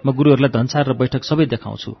सिगरेट, म गुरुहरूलाई धनसार र बैठक सबै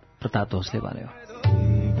देखाउँछु, प्रताप ध्वजले भन्यो।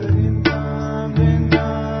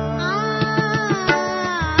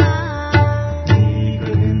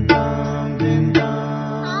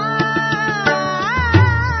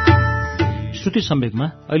 श्रुति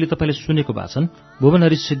सम्वेकमा अहिले तपाईँले सुनेको वाचन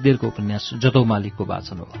भुवनहरि सिग्देलको उपन्यास जदौ मालिकको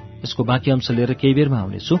वाचन हो। यसको बाँकी अंश लिएर केही बेरमा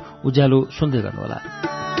आउनेछु। उज्यालो सुन्दै गर्नुहोला।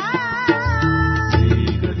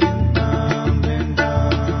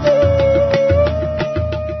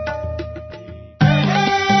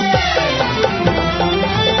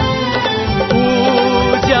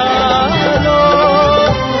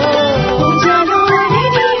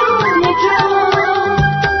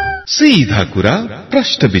 सीधा कुरा,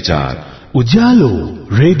 प्रश्न विचार, उज्यालो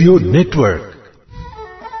रेडियो नेटवर्क।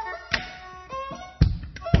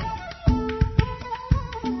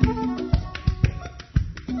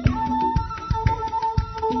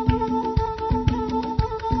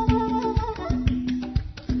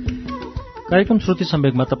 कार्यक्रम श्रुति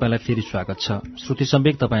सम्वेकमा तपाईंलाई फेरि स्वागत छ। श्रुति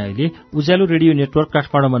सम्वेक तपाईं अहिले उज्यालो रेडियो नेटवर्क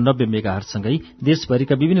काठमाडौँमा 90 मेगाहर्जसँगै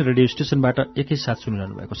देशभरिका विभिन्न रेडियो स्टेशनबाट एकैसाथ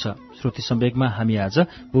सुनिरहनु भएको छ। श्रुति सम्वेकमा हामी आज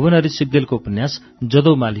भुवनहरि सिग्देलको उपन्यास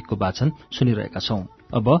जदौ मालिकको वाचन सुनिरहेका छौं।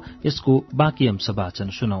 अब यसको बाँकी अंश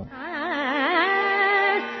वाचन सुनौं।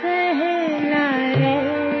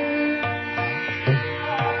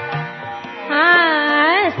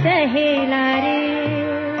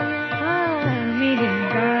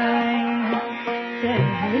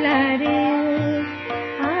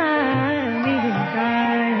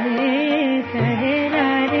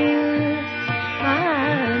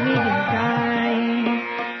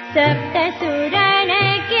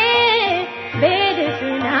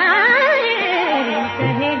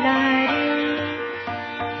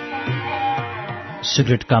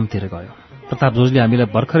 सिगरेट कामतिर गयो। प्रताप जोजले हामीलाई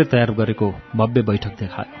भर्खरै तयार गरेको भव्य बैठक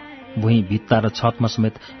देखायो। भुइँ भित्ता र छतमा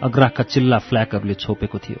समेत अग्राखका चिल्ला फ्ल्यागहरूले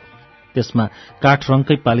छोपेको थियो। त्यसमा काठ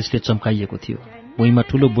रङकै पालिसले चम्काइएको थियो। भुइँमा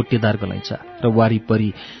ठूलो बुट्टेदार गलैँचा र वारिपरि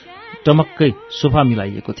टमक्कै सोफा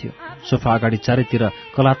मिलाइएको थियो। सोफा अगाडि चारैतिर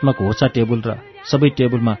कलात्मक होचा टेबुल र सबै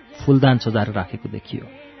टेबुलमा फूलदान सजाएर राखेको देखियो।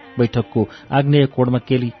 बैठकको आग्नेय कोणमा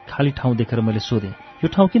केली खाली ठाउँ देखेर मैले सोधेँ, यो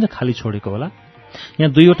ठाउँ किन खाली छोडेको होला?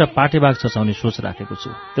 यहाँ 2वटा पाटेबाग सजाउने सोच राखेको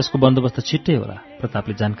छु, त्यसको बन्दोबस्त छिट्टै होला,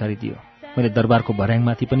 प्रतापले जानकारी दियो। मैले दरबारको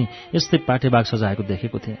भर्याङमाथि पनि यस्तै पाटेबाग सजाएको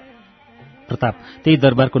देखेको थिएँ। प्रताप त्यही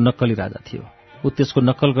दरबारको नक्कली राजा थियो। ऊ त्यसको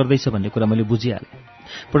नक्कल गर्दैछ भन्ने कुरा मैले बुझिहालेँ।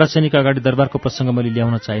 बुढासैनिक अगाडि दरबारको प्रसङ्ग मैले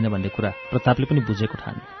ल्याउन चाहिन भन्ने कुरा प्रतापले पनि बुझेको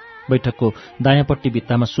ठाने। बैठकको दायाँपट्टि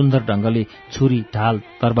भित्तामा सुन्दर ढंगले छुरी, ढाल,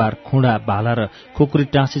 तरबार, खुँडा, भाला र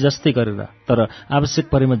खुकुरी टाँसी जस्तै गरेर तर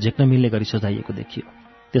आवश्यक परेमा झेक्न मिल्ने गरी सजाइएको देखियो।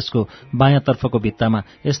 त्यसको बायाँतर्फको भित्तामा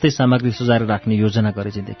यस्तै सामग्री सजाएर राख्ने योजना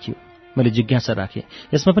गरे चाहिँ देखियो। मैले जिज्ञासा राखेँ,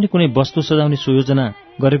 यसमा पनि कुनै वस्तु सजाउने सुयोजना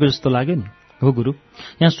गरेको जस्तो लाग्यो नि? हो गुरु,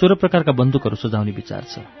 यहाँ 16 प्रकारका बन्दुकहरू सजाउने विचार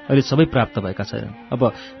छ। अहिले सबै प्राप्त भएका छैनन्। अब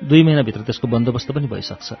 2 महिनाभित्र त्यसको बन्दोबस्त पनि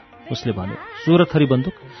भइसक्छ। उसले भन्यो, 16 थरी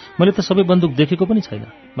बन्दुक? मैले त सबै बन्दुक देखेको पनि छैन।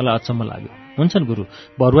 मलाई अचम्म लाग्यो। हुन्छन् गुरु,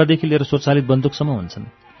 भरुवादेखि लिएर स्वचालित बन्दुकसम्म हुन्छन्।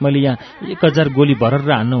 मैले यहाँ 1000 गोली भरर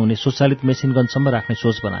हान्न हुने स्वचालित मेसिन गनसम्म राख्ने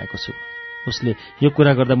सोच बनाएको छु। उसले यो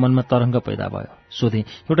कुरा गर्दा मनमा तरङ्ग पैदा भयो।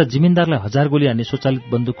 सोधेँ, एउटा जिम्मेदारलाई 1000 गोली हान्ने स्वचालित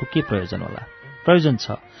बन्दुकको के प्रयोजन होला? प्रयोजन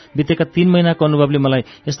छ। बितेका 3 महिनाको अनुभवले मलाई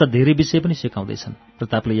यस्ता धेरै विषय पनि सिकाउँदैछन्।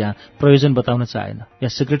 प्रतापले यहाँ प्रयोजन बताउन चाहेन। यहाँ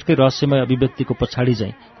सिगरेटकै रहस्यमय अभिव्यक्तिको पछाडि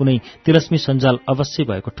चाहिँ कुनै तिलस्मी सञ्जाल अवश्य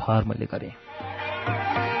भएको ठहर मैले गरेँ।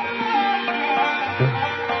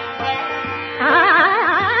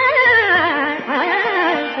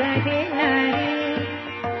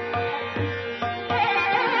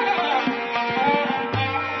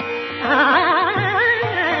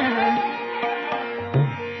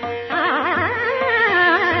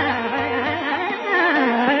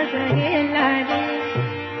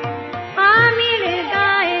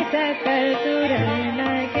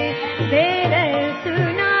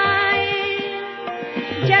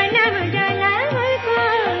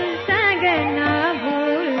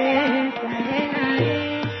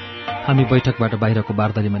 हामी बैठकबाट बाहिरको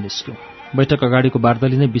बारदलीमा निस्क्यौं। बैठक अगाडिको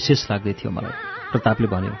बारदली नै विशेष लाग्दै थियो मलाई। प्रतापले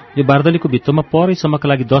भन्यो, यो बारदलीको भित्तोमा परैसम्मका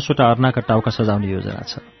लागि 10वटा अर्नाका टाउका सजाउने योजना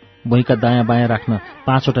छ। भुइँका दायाँ बायाँ राख्न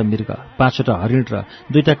 5वटा मृग, 5वटा हरिण र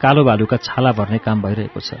 2टा कालो भालुका छाला भर्ने काम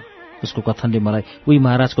भइरहेको छ। उसको कथनले मलाई उही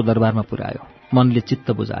महाराजको दरबारमा पुर्यायो। मनले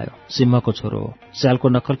चित्त बुझायो। सिंहको छोरो हो, स्यालको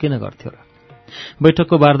नक्कल किन गर्थ्यो र?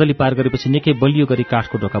 बैठकको बारदली पार गरेपछि निकै बलियो गरी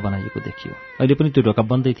काठको ढोका बनाइएको देखियो। अहिले पनि त्यो ढोका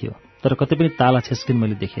बन्दै थियो, तर कतै पनि ताला छेस्किन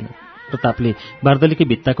मैले देखिनँ। प्रतापले बारदलीकै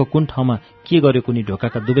भित्ताको कुन ठाउँमा के गर्यो कुनी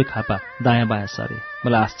ढोकाका दुवै खापा दायाँ बायाँ सरे।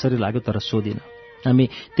 मलाई आश्चर्य लाग्यो, तर सोधिन। हामी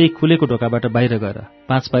त्यही खुलेको ढोकाबाट बाहिर गएर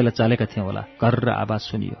 5 पाइला चालेका थियौँ होला। घर्र आवाज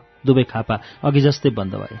सुनियो। दुवै खापा अघि जस्तै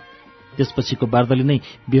बन्द भए। त्यसपछिको बारदली नै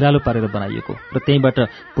बिरालो पारेर बनाइएको र त्यहीँबाट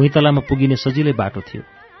भुइँतलामा पुगिने सजिलै बाटो थियो।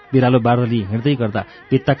 बिरालो बारदली हिँड्दै गर्दा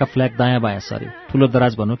भित्ताका फ्ल्याग दायाँ बायाँ सरे। ठूलो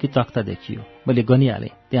दराज भनौँ कि तख्ता देखियो। मैले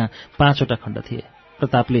गनिहालेँ, त्यहाँ 5वटा खण्ड थिए।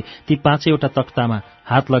 प्रतापले ती 5वटा तख्तामा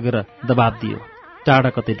हात लगेर दबाब दियो। टाढा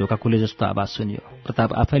कतै ढोका खुले जस्तो आवाज सुनियो।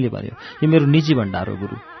 प्रताप आफैले भन्यो, यो मेरो निजी भण्डार हो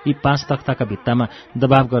गुरु। यी 5 तख्ताका भित्तामा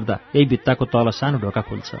दबाब गर्दा यही भित्ताको तल सानो ढोका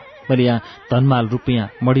खुल्छ। मैले यहाँ धनमाल, रुपियाँ,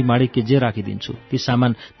 मडीमाडी के जे राखिदिन्छु। ती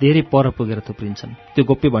सामान धेरै पर पुगेर थुप्रिन्छन्। त्यो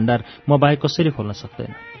गोप्य भण्डार म बाहेक कसैले खोल्न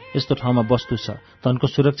सक्दैन। यस्तो ठाउँमा वस्तु छ, धनको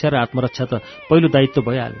सुरक्षा र आत्मरक्षा त पहिलो दायित्व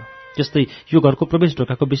भइहाल्यो। त्यस्तै यो घरको प्रवेश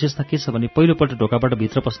ढोकाको विशेषता के छ भने पहिलोपल्ट ढोकाबाट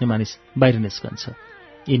भित्र पस्ने मानिस बाहिर निस्कन्छ।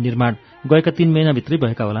 यी निर्माण गएका 3 महिनाभित्रै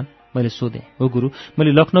भएका होलान्? मैले सोधेँ। हो गुरु,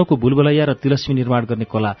 मैले लखनऊको भुलभुलैया र तिलस्मी निर्माण गर्ने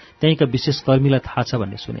कला त्यहीँका विशेष कर्मीलाई थाहा छ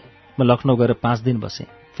भन्ने सुने। म लखनऊ गएर 5 दिन बसेँ।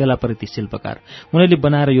 फेला परे ती शिल्पकार, उनीहरूले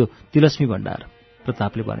बनाएर यो तिलस्मी भण्डार।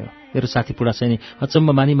 प्रतापले भन्यो। मेरो साथी पुडासैनी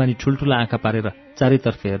अचम्म मानी मानी ठुल्ठुला आँखा पारेर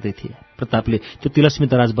चारैतर्फ हेर्दै थिए। प्रतापले त्यो तिलस्मी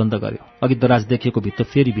दराज बन्द गर्यो। अघि दराज देखिएको भित्तो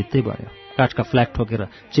फेरि भित्तै बन्यो। काठका फ्ल्याग ठोकेर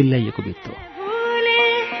चिल्लाइएको भित्तो।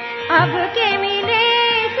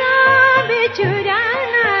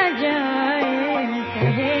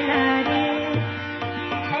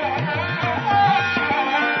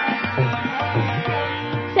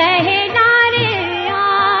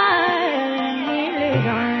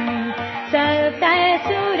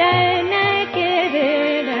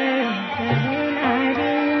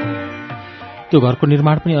 त्यो घरको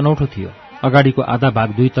निर्माण पनि अनौठो थियो। अगाडिको आधा भाग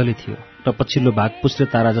 2 तले थियो र पछिल्लो भाग पुस्रे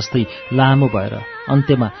तारा जस्तै लामो भएर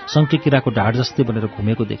अन्त्यमा शङ्खेकिराको ढाड जस्तै बनेर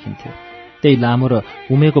घुमेको देखिन्थ्यो। त्यही लामो र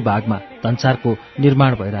घुमेको भागमा धन्सारको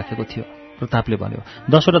निर्माण भइराखेको थियो। प्रतापले भन्यो,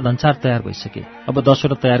 10वटा धन्सार तयार भइसके। अब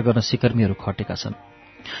 10वटा तयार गर्न सिकर्मीहरू खटेका छन्।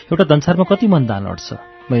 एउटा धन्सारमा कति मन धान अट्छ?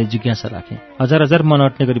 मैले जिज्ञासा राखेँ। 1000 मन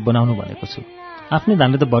अट्ने गरी बनाउनु भनेको छु। आफ्नै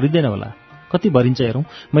धानले त भरिँदैन होला। कति भरिन्छ हेरौँ।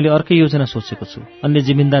 मैले अर्कै योजना सोचेको छु। अन्य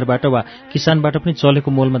जिमिन्दारबाट वा किसानबाट पनि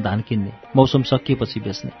चलेको मोलमा धान किन्ने, मौसम सकिएपछि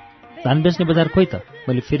बेच्ने। धान बेच्ने बजार खोइ त?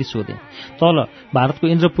 मैले फेरि सोधेँ। तल भारतको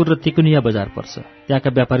इन्द्रपुर र तिकुनिया बजार पर्छ। त्यहाँका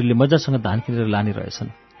व्यापारीले मजासँग धान किनेर लाने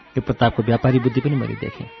रहेछन्। यो प्रतापको व्यापारी बुद्धि पनि मैले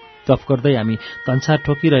देखेँ। गफ गर्दै हामी धन्सार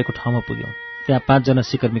ठोकिरहेको ठाउँमा पुग्यौँ। त्यहाँ 5 जना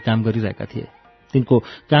सिकर्मी काम गरिरहेका थिए। तिनको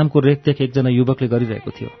कामको रेखदेख एकजना युवकले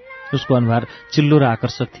गरिरहेको थियो। उसको अनुहार चिल्लो र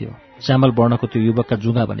आकर्षक थियो। श्यामल वर्णको त्यो युवकका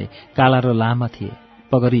जुगा भने काला र लामा थिए।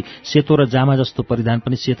 पगरी सेतो र जामा जस्तो परिधान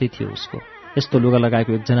पनि सेतै थियो उसको। यस्तो लुगा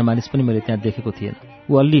लगाएको एकजना मानिस पनि मैले त्यहाँ देखेको थिएन।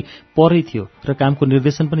 ऊ अलि परै थियो र कामको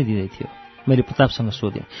निर्देशन पनि दिँदै थियो। मैले प्रतापसँग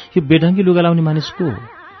सोधेँ, यो बेढङ्गी लुगा लाउने मानिस को हो?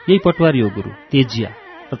 यही पटवारी हो गुरु, तेजिया।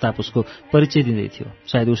 प्रताप उसको परिचय दिँदै थियो।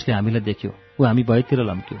 सायद उसले हामीलाई देख्यो। ऊ हामी भएतिर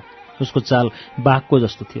लम्क्यो। उसको चाल बाघको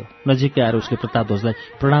जस्तो थियो। नजिकै आएर उसले प्रताप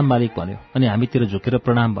ध्वजलाई प्रणाम मालिक भन्यो अनि हामीतिर झुकेर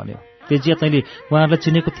प्रणाम भन्यो। तेजिया, तैँले उहाँहरूलाई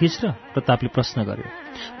चिनेको थिइस् र? प्रतापले प्रश्न गर्यो।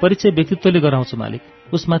 परिचय व्यक्तित्वले गराउँछ मालिक।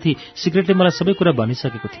 उसमाथि सिक्रेटले मलाई सबै कुरा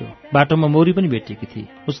भनिसकेको थियो। बाटोमा मौरी पनि भेटिएकी थिए।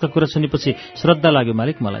 उसका कुरा सुनेपछि श्रद्धा लाग्यो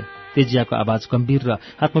मालिक मलाई। तेजियाको आवाज गम्भीर र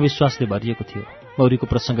आत्मविश्वासले भरिएको थियो। मौरीको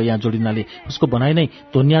प्रसङ्ग यहाँ जोडिनाले उसको भनाइ नै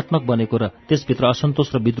ध्वन्यात्मक बनेको र त्यसभित्र असन्तोष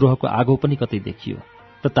र विद्रोहको आगो पनि कतै देखियो।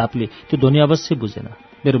 प्रतापले त्यो ध्वनि अवश्य बुझेन।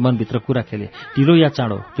 मेरो मनभित्र कुरा खेले, ढिलो या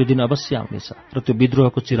चाँडो त्यो दिन अवश्य आउनेछ र त्यो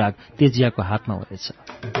विद्रोहको चिराग तेजियाको हातमा हुनेछ।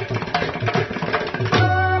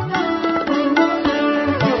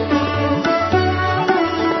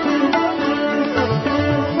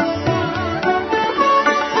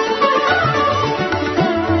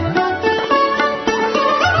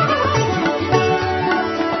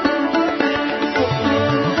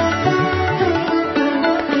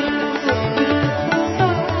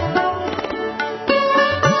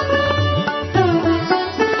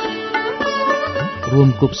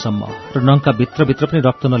 रोमकूपसम्म र नङका भित्रभित्र पनि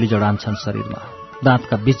रक्त नली जडान्छन् शरीरमा।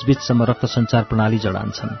 दाँतका बीचबीचसम्म रक्त सञ्चार प्रणाली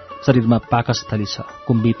जडान्छन्। शरीरमा पाकस्थली छ,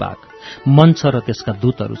 कुम्भी पाक। मन छ र त्यसका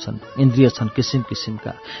दूतहरू छन्। इन्द्रिय छन् किसिम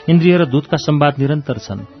किसिमका। इन्द्रिय र दूतका संवाद निरन्तर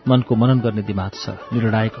छन्। मनको मनन गर्ने दिमाग छ,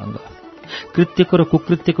 निर्णायक अङ्ग। कृत्यको र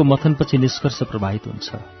कुकृत्यको मथनपछि निष्कर्ष प्रवाहित हुन्छ।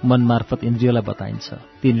 मन मार्फत इन्द्रियलाई बताइन्छ।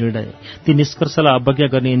 ती निर्णय, ती निष्कर्षलाई अवज्ञा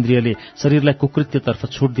गर्ने इन्द्रियले शरीरलाई कुकृत्यतर्फ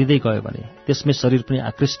छुट दिँदै गयो भने त्यसमै शरीर पनि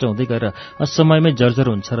आकृष्ट हुँदै गएर असमयमै जर्जर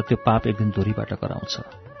हुन्छ र त्यो पाप एक दिन धुरीबाट कराउँछ।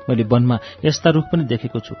 मैले वनमा यस्ता रुख पनि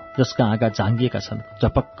देखेको छु जसका आँगा झाङ्गिएका छन्,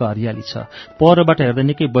 झपक्क हरियाली छ, परबाट हेर्दा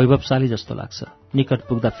निकै वैभवशाली जस्तो लाग्छ। निकट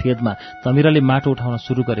पुग्दा फेदमा तमिराले माटो उठाउन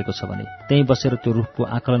सुरु गरेको छ भने त्यहीँ बसेर त्यो रुखको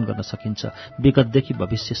आकलन गर्न सकिन्छ, विगतदेखि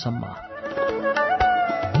भविष्यसम्म।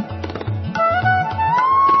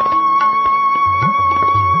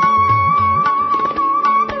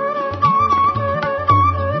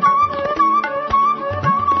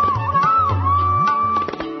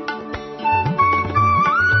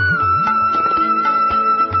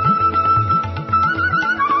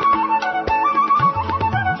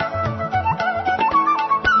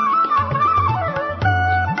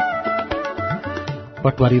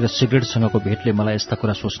 पटवारी र सिगरेटसँगको भेटले मलाई यस्ता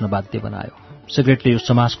कुरा सोच्न बाध्य बनायो। सिगरेटले यो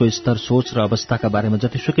समाजको स्तर, सोच र अवस्थाका बारेमा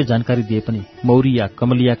जतिसुकै जानकारी दिए पनि मौरी या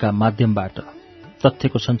कमलियाका माध्यमबाट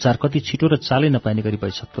तथ्यको सञ्चार कति छिटो र चालै नपाइने गरी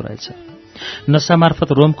भइसक्दो रहेछ। नशा मार्फत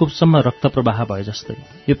रोमकूपसम्म रक्त प्रवाह भए जस्तै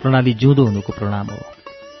यो प्रणाली जिउँदो हुनुको प्रणाम हो।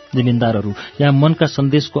 जिमिन्दारहरू यहाँ मनका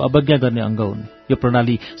सन्देशको अवज्ञा गर्ने अङ्ग हुन्। यो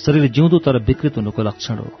प्रणाली शरीर जिउँदो तर विकृत हुनुको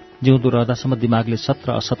लक्षण हो। जिउँदो रहँदासम्म दिमागले सत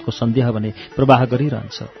र असतको सन्देह भने प्रवाह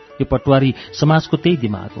गरिरहन्छ। यो पटवारी समाजको त्यही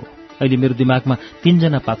दिमाग हो। अहिले मेरो दिमागमा 3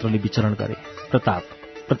 जना पात्रले विचरण गरे,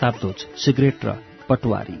 प्रताप ध्वज, सिगरेट र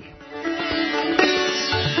पटवारी।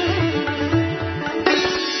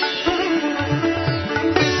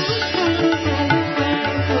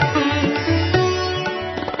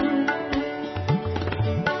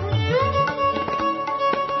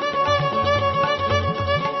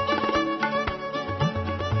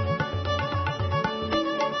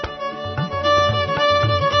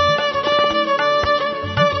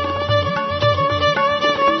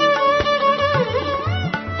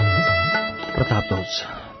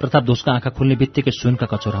 प्रतापध्वजका आँखा खुल्ने बित्तिकै सुनका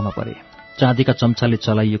कचौरामा परे। चाँदीका चम्चाले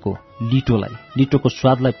चलाइएको लिटोको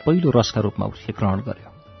स्वादलाई पहिलो रसका रूपमा उसले ग्रहण गर्यो।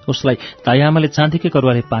 उसलाई तायामाले चाँदीकै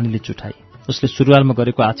करुवाले पानीले चुठाई। उसले सुरुवालमा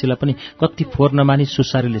गरेको आँचीलाई पनि कति फोहोर नमानी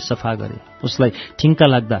सुसारीले सफा गरे। उसलाई ठिङ्का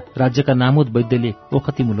लाग्दा राज्यका नामुद वैद्यले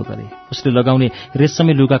ओखती मुलो गरे। उसले लगाउने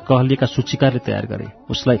रेशमी लुगा कहलिएका सूचिकारले तयार गरे।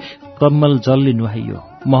 उसलाई कम्मल जलले नुहाइयो।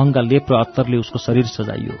 महँगा लेप र अत्तरले उसको शरीर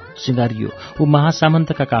सजाइयो, सिँगारियो। ऊ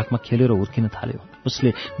महासामन्तका काखमा खेलेर हुर्किन थाल्यो।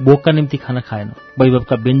 उसले भोकका निम्ति खाना खाएन।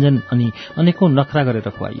 वैभवका व्यञ्जन अनि अनेकौं नखरा गरेर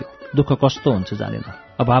खुवाइयो। दुःख कस्तो हुन्छ जानेन,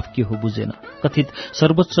 अभाव के हो बुझेन। कथित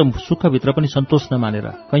सर्वोच्च सुखभित्र पनि सन्तोष नमानेर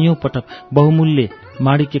कैयौं पटक बहुमूल्य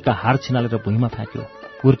माणिक्यका हार छिनालेर भुइँमा फ्याँक्यो।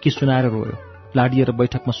 हुर्की सुनाएर रोयो, लाडिएर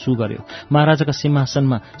बैठकमा सु गर्यो। महाराजाका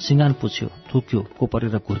सिंहासनमा सिंगान पुछ्यो, थुक्यो,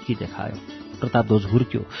 कोपरेर घुर्की देखायो। प्रतापध्वज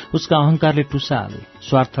हुर्क्यो। उसका अहंकारले टुसा हाले।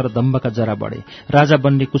 स्वार्थ र दम्भका जरा बढे। राजा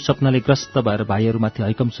बन्ने कुसपनाले ग्रस्त भएर भाइहरूमाथि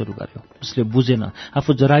हैकम सुरु गर्यो। उसले बुझेन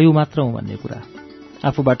आफू जरायु मात्र हो भन्ने कुरा।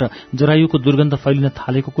 आफूबाट जरायुको दुर्गन्ध फैलिन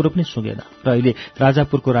थालेको कुरो पनि सुँगेन र अहिले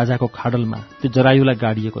राजापुरको राजाको खाडलमा त्यो जरायुलाई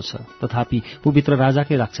गाडिएको छ। तथापि ऊभित्र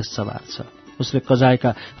राजाकै राक्षस सवार छ। उसले कजाएका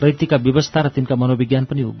रैतीका व्यवस्था र तिनका मनोविज्ञान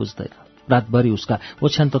पनि ऊ बुझ्दैन। रातभरि उसका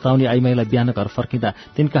ओछ्यान तताउने आइमाईलाई बिहान घर फर्किँदा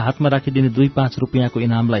तिनका हातमा राखिदिने 2-5 रुपियाँको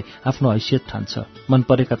इनामलाई आफ्नो हैसियत ठान्छ। मन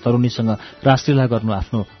परेका तरुणीसँग रासलीला गर्नु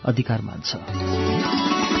आफ्नो अधिकार मान्छ।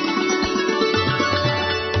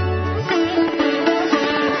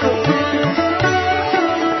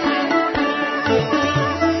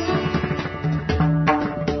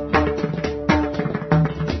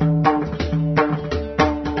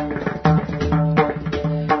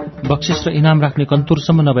 बक्सिस र इनाम राख्ने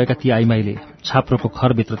कन्तुरसम्म नभएका ती आइमाईले छाप्रोको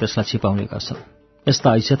खरभित्र त्यसलाई छिपाउने गर्छन्।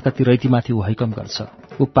 यस्ता हैसियतका ती रैतीमाथि ऊ हैकम गर्छ।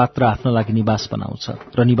 ऊ पात्र आफ्नो लागि निवास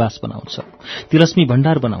बनाउँछ र निवास बनाउँछ। तिलस्मी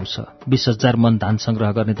भण्डार बनाउँछ। 20,000 मन धान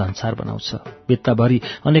संग्रह गर्ने धनसार बनाउँछ। भित्ताभरि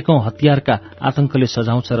अनेकौं हतियारका आतंकले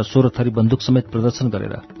सजाउँछ र 16 थरी बन्दुक समेत प्रदर्शन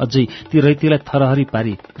गरेर अझै ती रैतीलाई थरहरी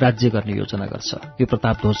पारी राज्य गर्ने योजना गर्छ। यो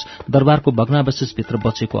प्रतापध्वज दरबारको भग्नावशेषभित्र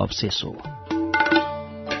बचेको अवशेष हो।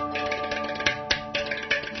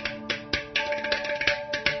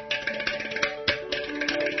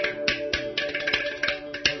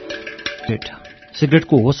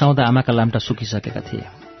 सिगरेटको होस आउँदा आमाका लाम्टा सुकिसकेका थिए।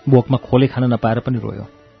 बोकमा खोले खान नपाएर पनि रोयो।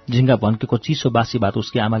 झिङ्गा भन्केको चिसो बासी भात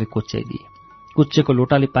उसकी आमाले कोच्याइदिए। कुच्चेको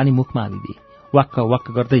लोटाले पानी मुखमा हालिदिए। वाक्क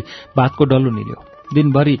वाक्क गर्दै भातको डल्लो निल्यो।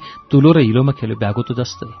 दिनभरि तुलो र हिलोमा खेल्यो भ्यागुतो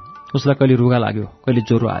जस्तै। उसलाई कहिले रुगा लाग्यो, कहिले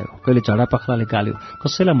ज्वरो आयो, कहिले झडा पखलाले गाल्यो।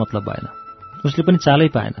 कसैलाई मतलब भएन। उसले पनि चालै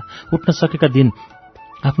पाएन। उठ्न सकेका दिन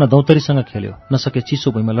आफ्ना दौतरीसँग खेल्यो। नसके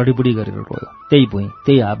चिसो भुइँमा लडीबुडी गरेर रोयो। त्यही भुइँ,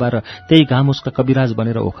 त्यही हावा र त्यही घाम उसका कविराज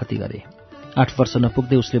बनेर ओखती गरे। 8 वर्ष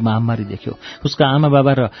नपुग्दै उसले महामारी देख्यो। उसका आमा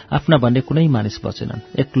बाबा र आफ्ना भन्ने कुनै मानिस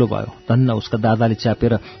बचेनन्। एक्लो भयो। धन्न उसका दादाले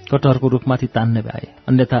च्यापेर कटहरको रुखमाथि तान्न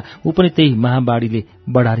भ्याए। अन्यथा ऊ पनि त्यही महाबाढीले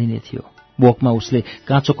बढारिने थियो। बोकमा उसले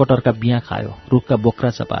काँचो कटहरका बियाँ खायो। रुखका बोक्रा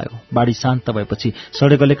चपायो। बाढी शान्त भएपछि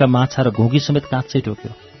सडेगलेका माछा र घोगी समेत काँचै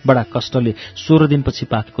टोक्यो। बडा कष्टले 16 दिनपछि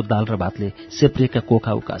पाकेको दाल र भातले सेप्रिएका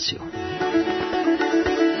कोखा उकास्यो।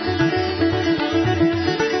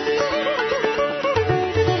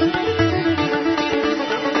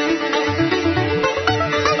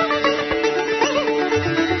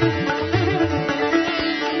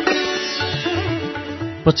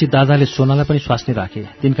 पछि दादाले सोनालाई पनि स्वास्नी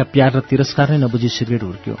राखे। तिनका प्यार र तिरस्कार नै नबुझी सिगरेट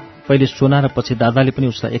हुर्क्यो। पहिले सोना र पछि दादाले पनि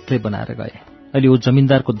उसलाई एक्लै बनाएर गए। अहिले ऊ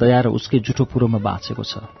जमिनदारको दया र उसकै जुठो पुरोमा बाँचेको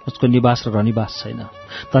छ। उसको निवास र रनिवास छैन।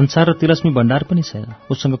 धनसार र तिलस्मी भण्डार पनि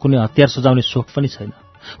छैन। उसँग कुनै हतियार सजाउने सोख पनि छैन।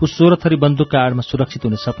 ऊ 16 थरी बन्दुकका आडमा सुरक्षित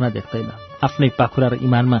हुने सपना देख्दैन। आफ्नै पाखुरा र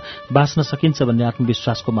इमानमा बाँच्न सकिन्छ भन्ने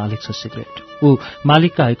आत्मविश्वासको मालिक छ सिगरेट। ऊ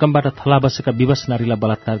मालिकका हैकमबाट थला बसेका विवश नारीलाई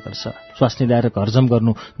बलात्कार गर्छ। स्वास्नी ल्याएर घरजम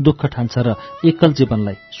गर्नु दुःख ठान्छ र एकल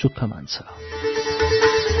जीवनलाई सुख मान्छ।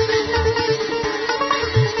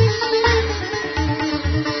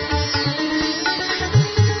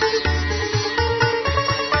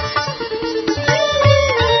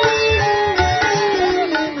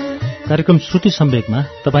 कार्यक्रम श्रुति सम्वेकमा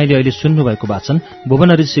तपाईले अहिले सुन्नुभएको वाचन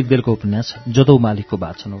भुवनहरि सिग्देलको उपन्यास जदौ मालिकको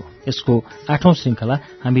वाचन हो। यसको 8औं श्रृङ्खला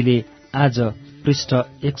हामीले आज पृष्ठ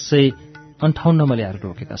 158 मा ल्याएर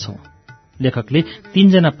रोकेका छौं। लेखकले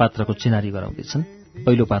 3 जना पात्रको चिनारी गराउँदैछन्।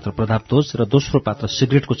 पहिलो पात्र प्रतापध्वज र दोस्रो पात्र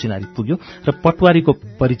सिगरेटको चिनारी पुग्यो र पटवारीको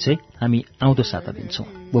परिचय हामी आउँदो साता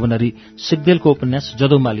दिन्छौं। भुवनहरि सिग्देलको उपन्यास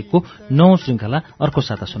जदौ मालिकको 9औं श्रृङ्खला अर्को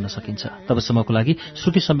साता सुन्न सकिन्छ। तबसम्मको लागि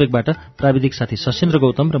श्रुति सम्वेकबाट प्राविधिक साथी सशेन्द्र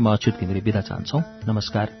गौतम र म अच्युत घिमिरे बिदा चाहन्छौं।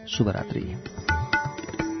 नमस्कार, शुभरात्रि।